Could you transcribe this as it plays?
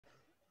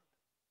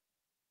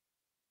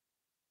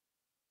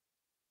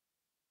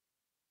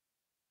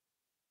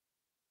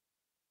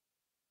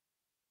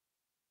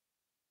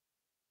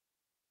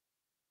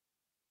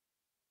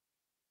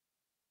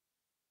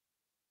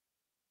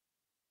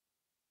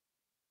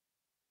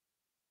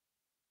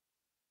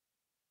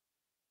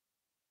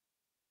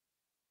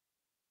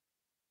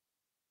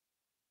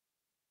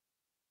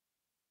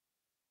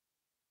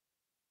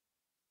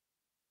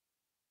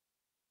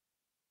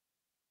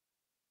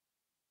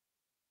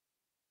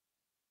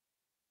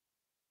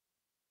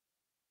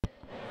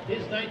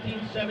His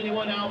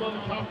 1971 album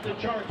topped the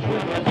charts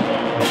with this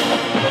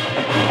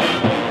song.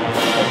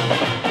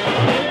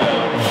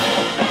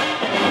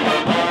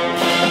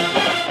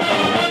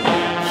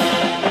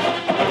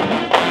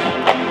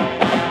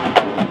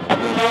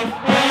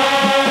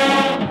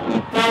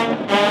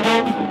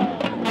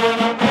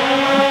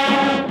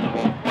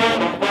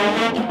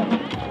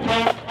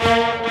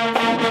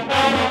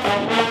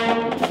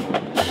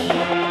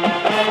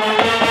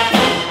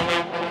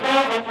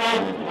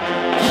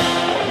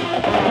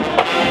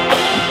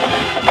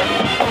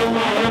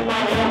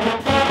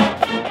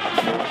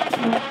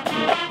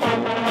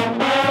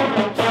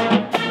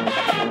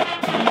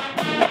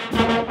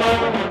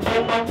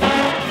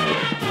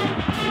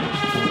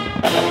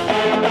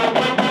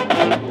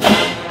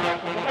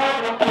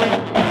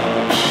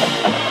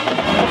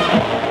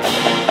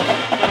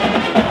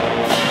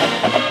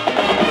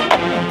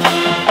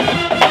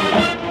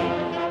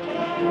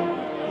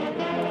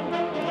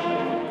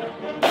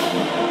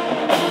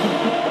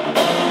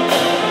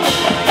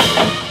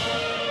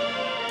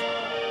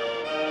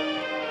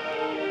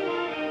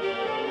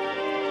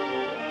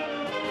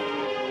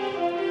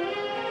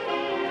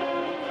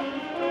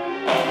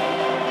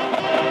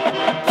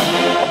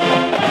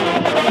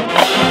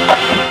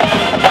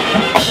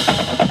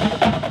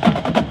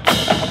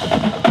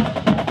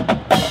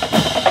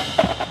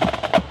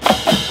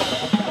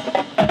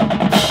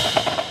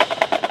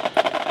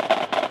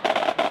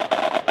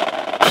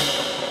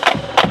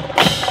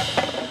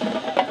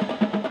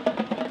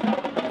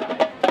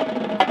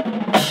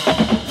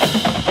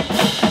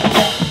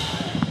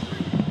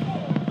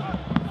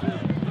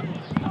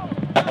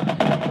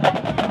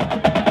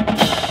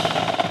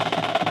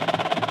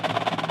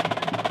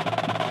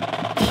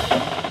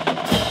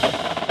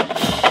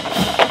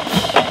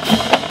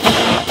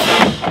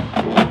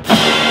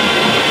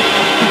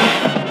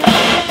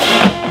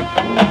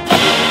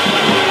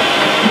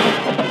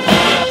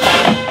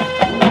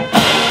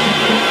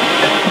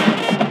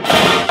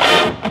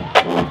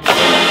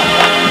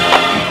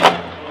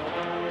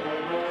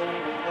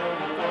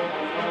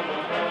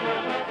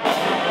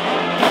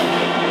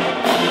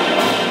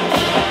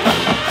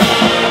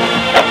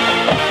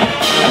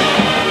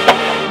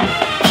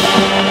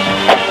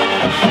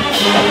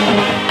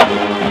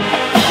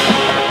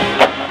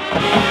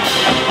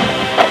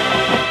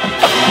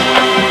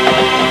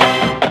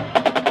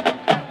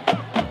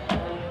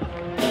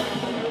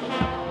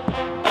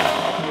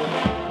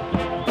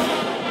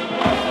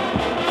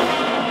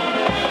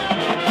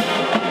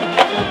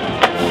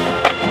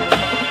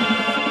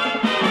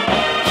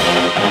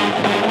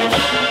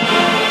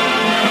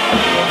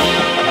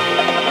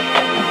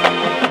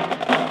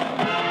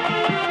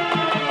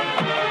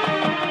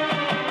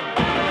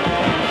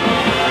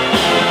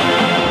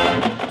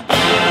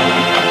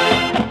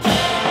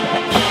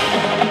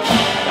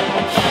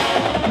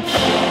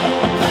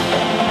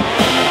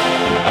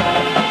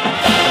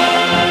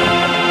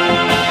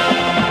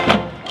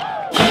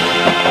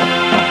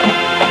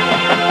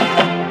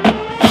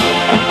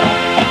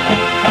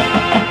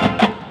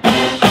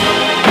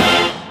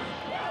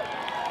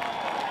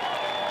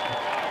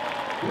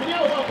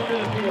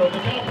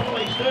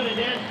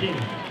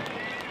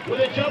 With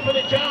a jump and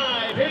a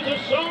jive, here's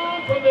a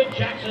song from the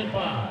Jackson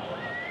 5.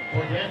 For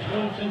dance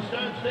moves and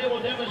stunts, they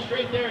will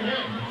demonstrate their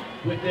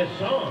knack. With this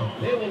song,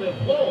 they will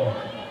implore,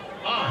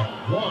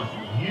 I want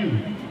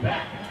you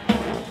back.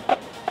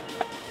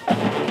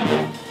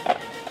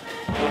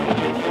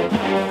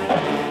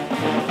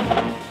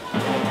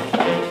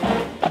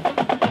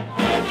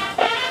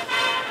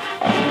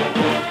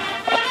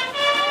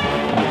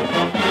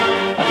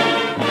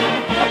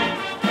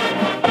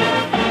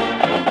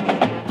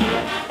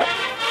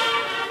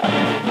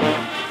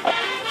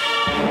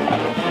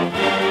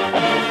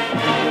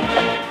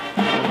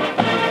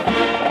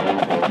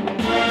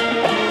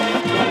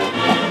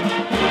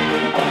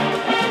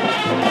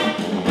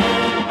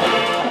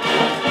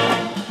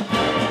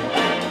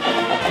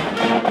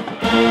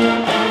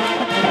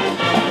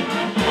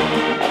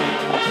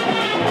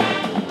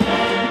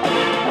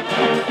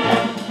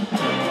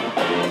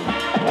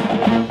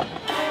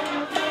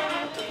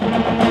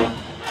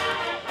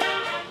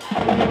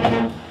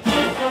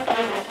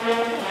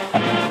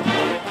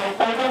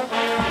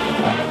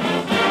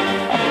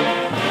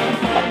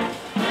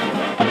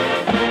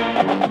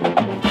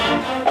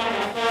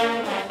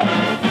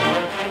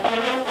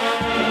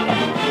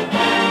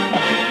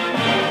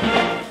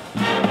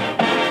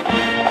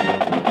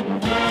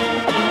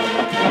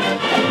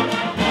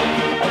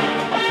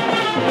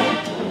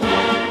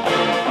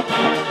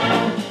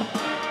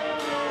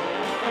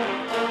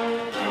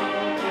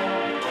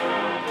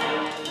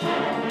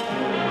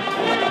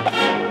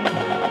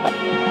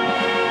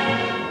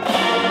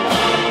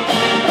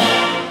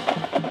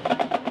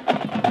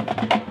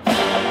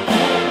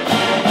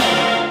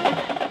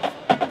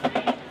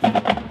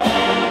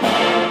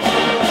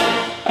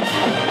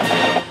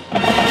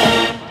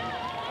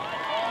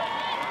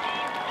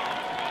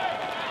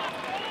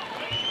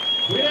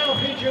 We now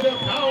feature the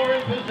power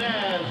and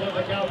pizzazz of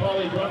the Cal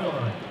Poly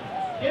drumline.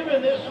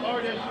 Given this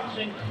artist's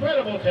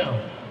incredible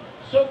talent,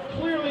 So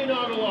clearly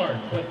not a lark,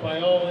 but by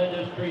all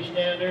industry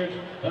standards,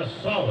 a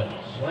solid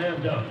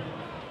slam dunk.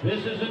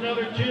 This is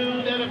another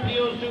tune that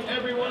appeals to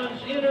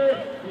everyone's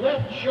inner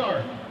left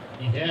shark.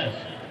 Yes,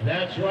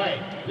 that's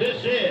right.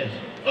 This is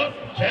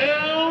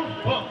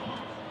Uptown Funk.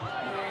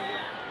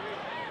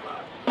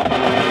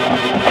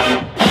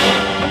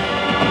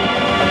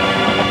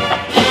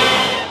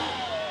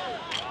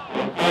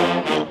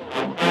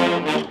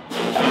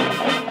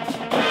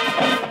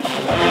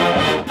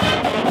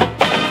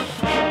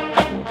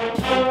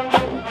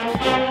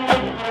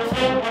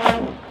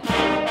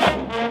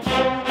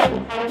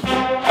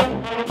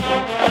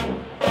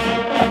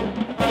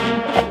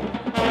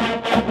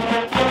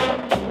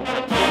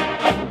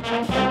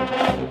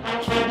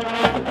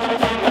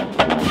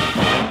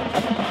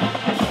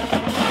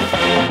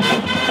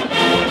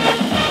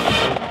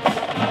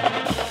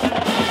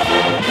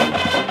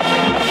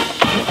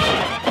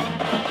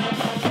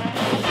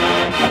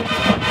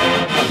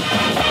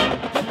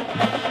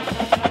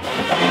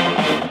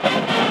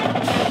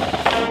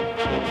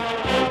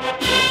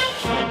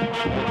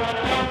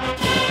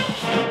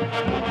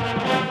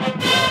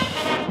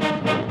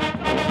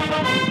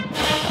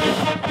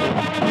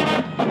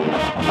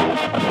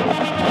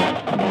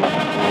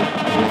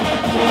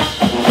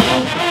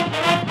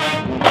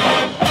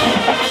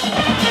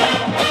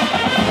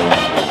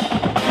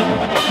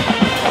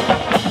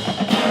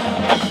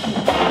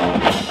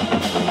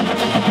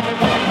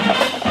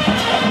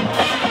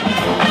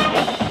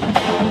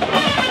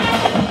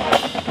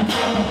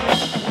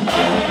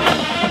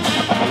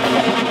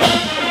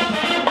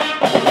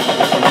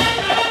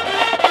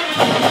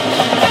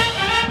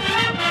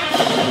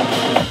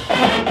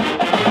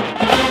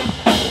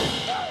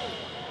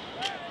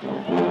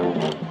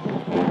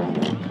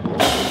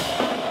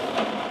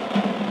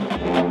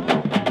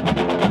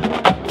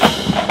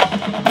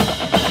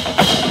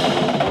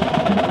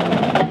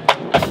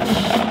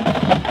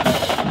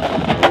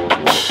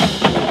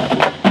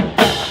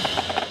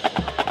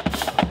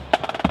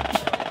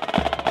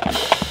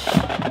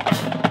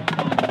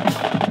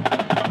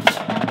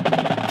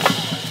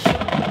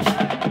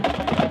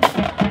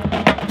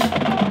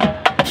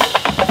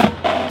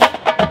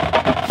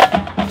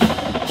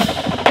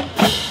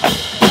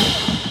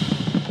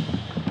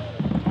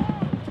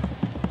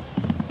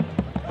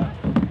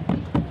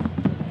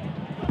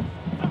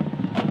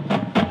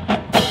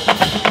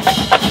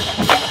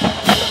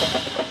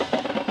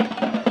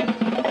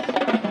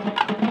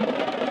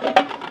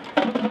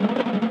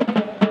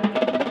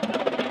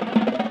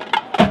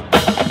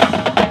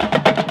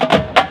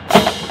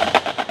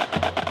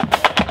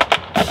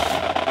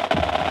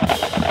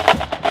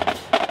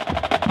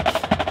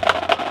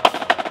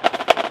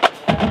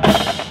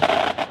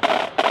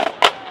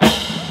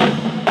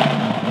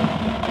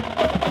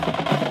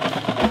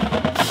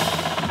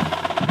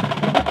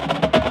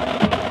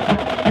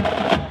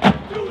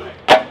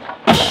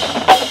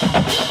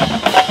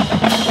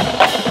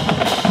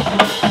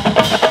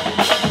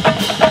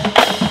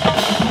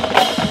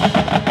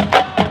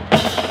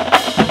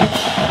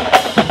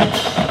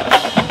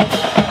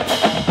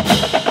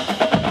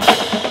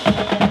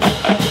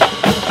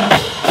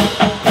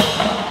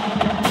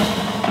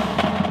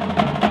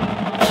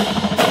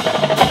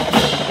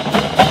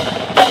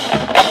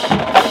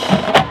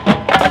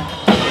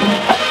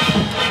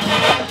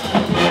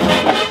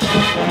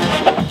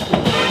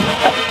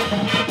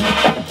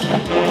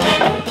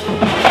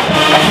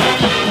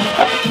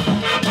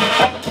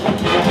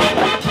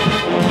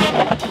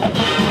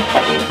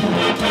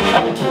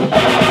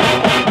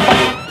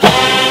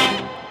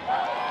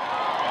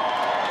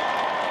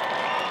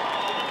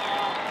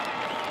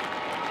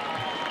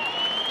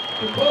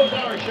 To close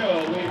our show,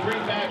 we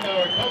bring back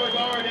our color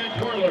guard and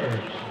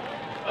twirlers.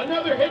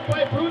 Another hit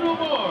by Bruno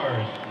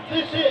Mars.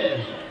 This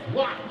is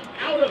Locked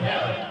Out of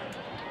Heaven.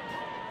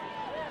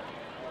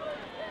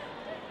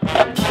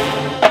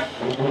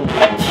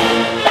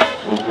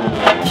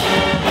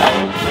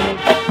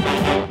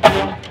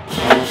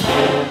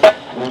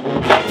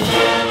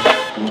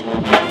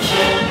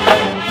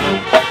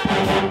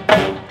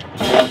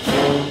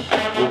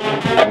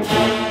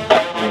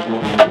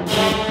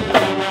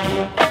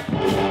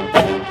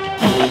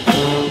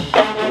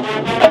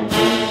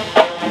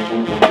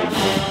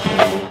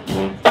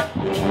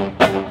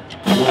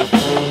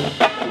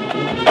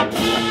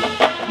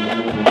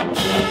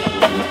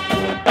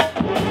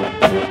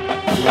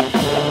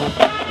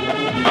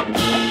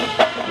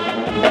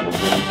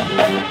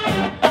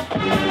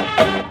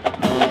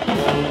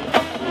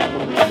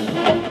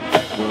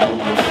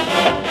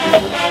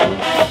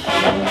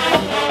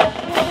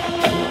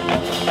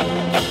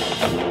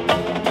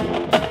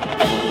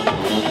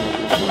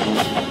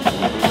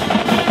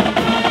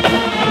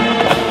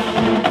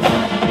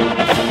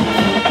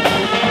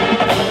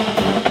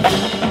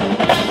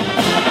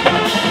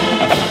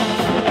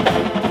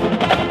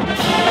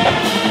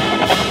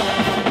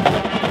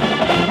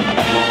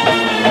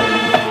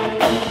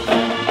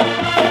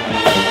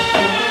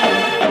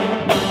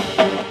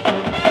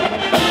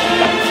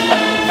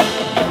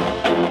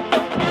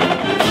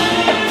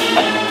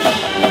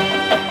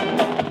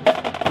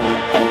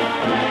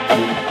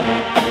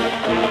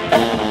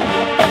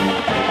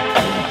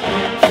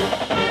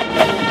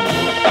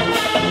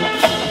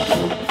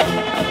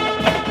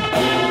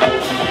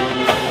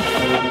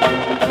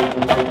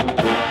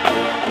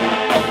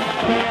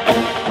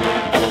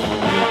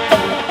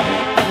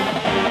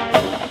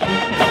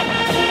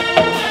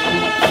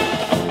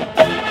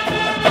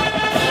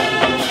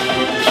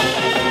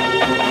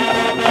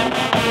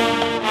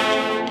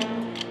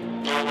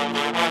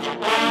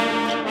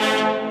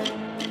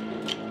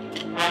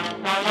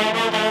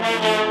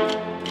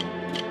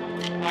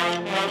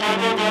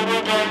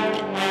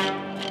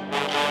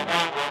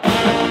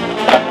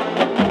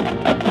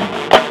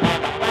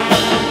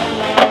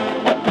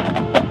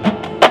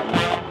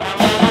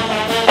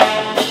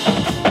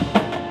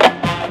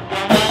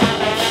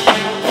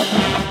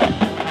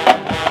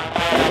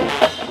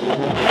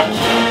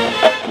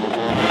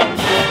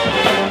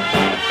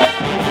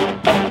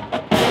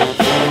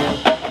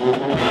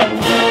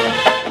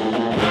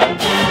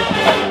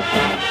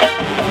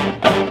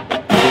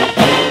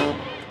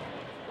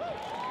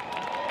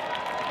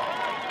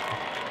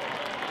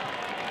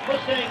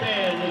 Mustang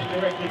Band is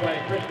directed by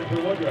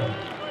Christopher Woodruff,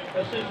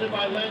 assisted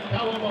by Len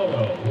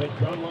Kawamoto, with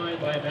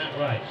drumline by Matt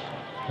Rice.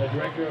 The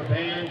director of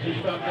bands is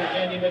Dr.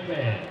 Andy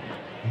McMahon.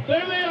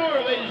 There they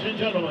are, ladies and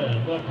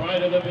gentlemen, the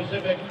pride of the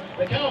Pacific,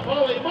 the Cal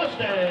Poly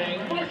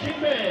Mustang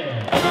Marching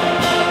Band.